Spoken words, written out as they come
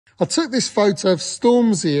I took this photo of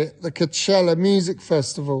Stormzy at the Coachella Music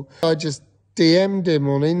Festival. I just DM'd him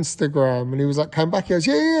on Instagram and he was like, come back. He goes,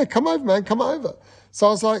 yeah, come over, man, come over. So I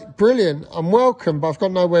was like, brilliant, I'm welcome, but I've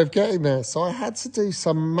got no way of getting there. So I had to do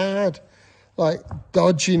some mad, like,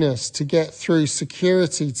 dodginess to get through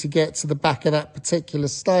security to get to the back of that particular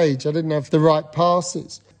stage. I didn't have the right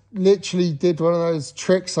passes. Literally did one of those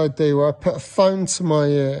tricks I do where I put a phone to my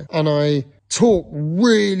ear and I talk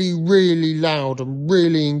really, really loud and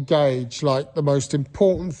really engaged, like the most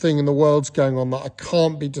important thing in the world's going on that I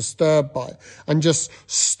can't be disturbed by, and just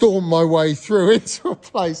storm my way through into a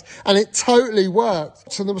place. And it totally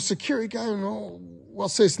worked. So there was security going, oh,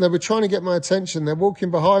 what's this? And they were trying to get my attention. They're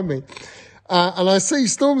walking behind me. And I see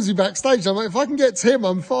Stormzy backstage. I'm like, if I can get to him,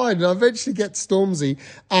 I'm fine. And I eventually get to Stormzy.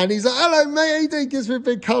 And he's like, hello, mate. How you doing? Gives me a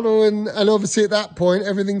big cuddle. And obviously at that point,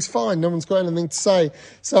 everything's fine. No one's got anything to say.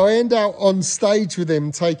 So I end out on stage with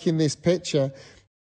him taking this picture.